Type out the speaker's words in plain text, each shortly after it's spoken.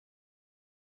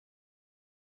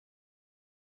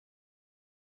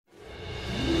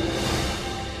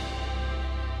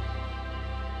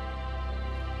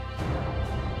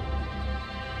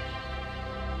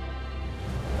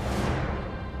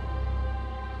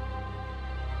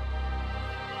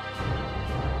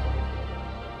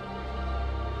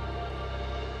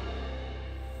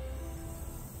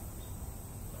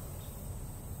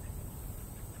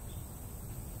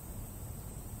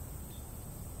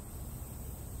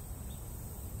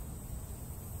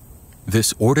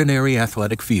This ordinary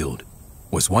athletic field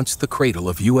was once the cradle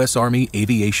of U.S. Army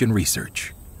aviation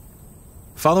research.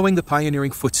 Following the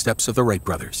pioneering footsteps of the Wright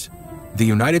brothers, the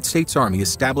United States Army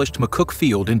established McCook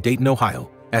Field in Dayton, Ohio,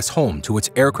 as home to its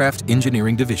Aircraft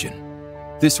Engineering Division.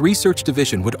 This research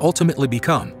division would ultimately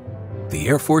become the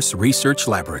Air Force Research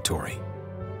Laboratory.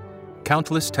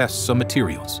 Countless tests on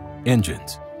materials,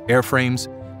 engines, airframes,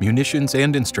 munitions,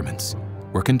 and instruments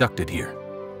were conducted here.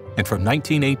 And from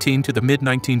 1918 to the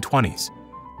mid-1920s,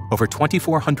 over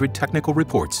 2,400 technical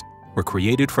reports were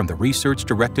created from the research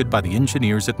directed by the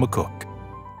engineers at McCook.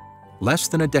 Less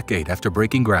than a decade after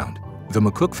breaking ground, the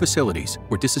McCook facilities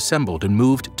were disassembled and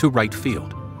moved to Wright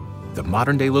Field, the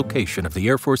modern-day location of the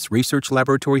Air Force Research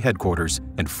Laboratory headquarters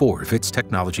and 4 of its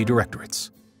technology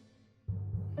directorates.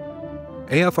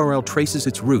 AFRL traces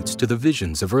its roots to the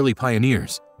visions of early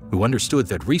pioneers who understood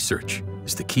that research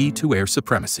is the key to air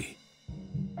supremacy.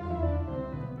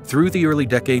 Through the early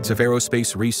decades of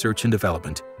aerospace research and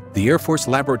development, the Air Force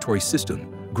Laboratory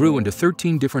System grew into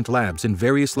 13 different labs in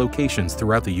various locations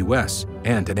throughout the U.S.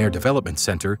 and an Air Development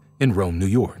Center in Rome, New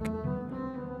York.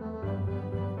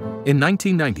 In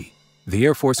 1990, the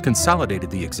Air Force consolidated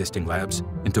the existing labs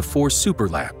into 4 super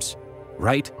labs: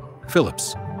 Wright,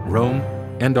 Phillips, Rome,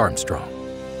 and Armstrong.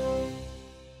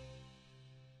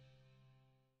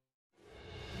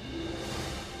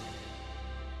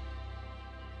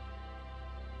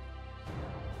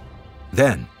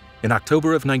 Then, in October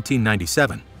of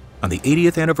 1997, on the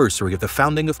 80th anniversary of the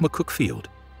founding of McCook Field,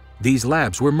 these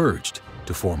labs were merged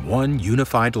to form one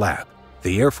unified lab,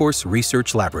 the Air Force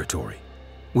Research Laboratory,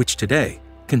 which today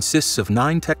consists of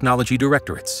 9 technology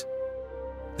directorates: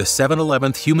 the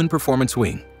 711th Human Performance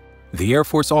Wing, the Air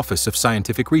Force Office of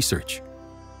Scientific Research,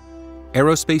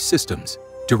 Aerospace Systems,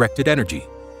 Directed Energy,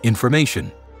 Information,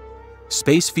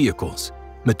 Space Vehicles,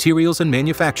 Materials and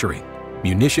Manufacturing,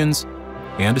 Munitions,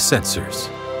 and Sensors.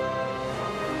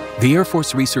 The Air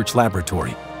Force Research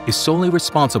Laboratory is solely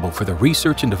responsible for the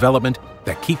research and development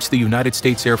that keeps the United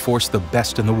States Air Force the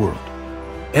best in the world.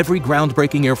 Every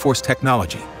groundbreaking Air Force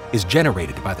technology is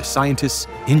generated by the scientists,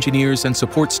 engineers, and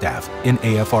support staff in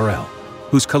AFRL,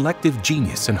 whose collective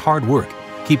genius and hard work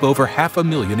keep over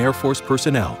 500,000 Air Force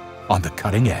personnel on the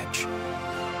cutting edge.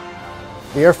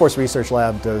 The Air Force Research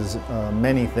Lab does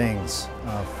many things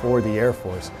for the Air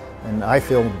Force, and I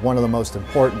feel one of the most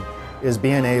important is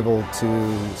being able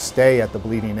to stay at the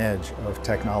bleeding edge of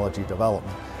technology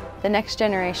development. The next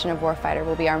generation of warfighter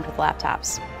will be armed with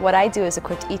laptops. What I do is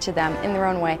equip each of them in their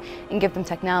own way and give them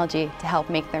technology to help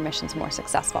make their missions more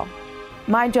successful.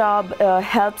 My job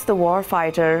helps the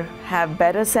warfighter have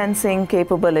better sensing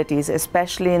capabilities,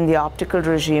 especially in the optical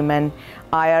regime and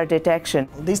IR detection.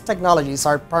 These technologies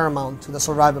are paramount to the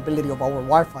survivability of our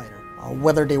warfighter.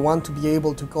 Whether they want to be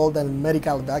able to call them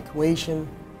medical evacuation,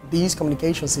 these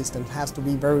communication systems has to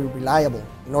be very reliable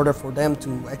in order for them to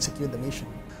execute the mission.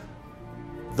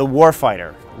 The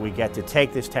warfighter, we get to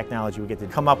take this technology, we get to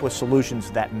come up with solutions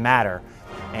that matter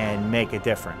and make a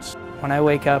difference. When I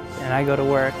wake up and I go to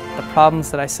work, the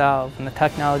problems that I solve and the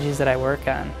technologies that I work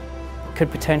on could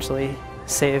potentially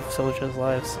save soldiers'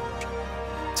 lives.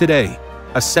 Today,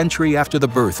 a century after the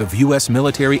birth of U.S.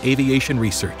 military aviation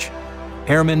research,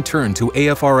 airmen turn to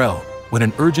AFRL when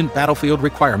an urgent battlefield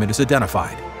requirement is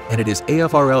identified, and it is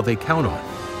AFRL they count on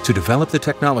to develop the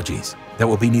technologies that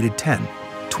will be needed 10,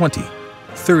 20,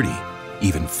 30,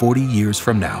 even 40 years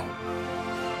from now.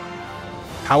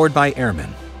 Powered by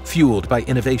airmen, fueled by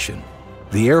innovation,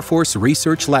 the Air Force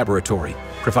Research Laboratory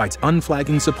provides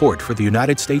unflagging support for the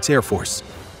United States Air Force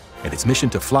and its mission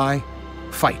to fly,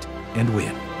 fight, and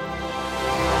win.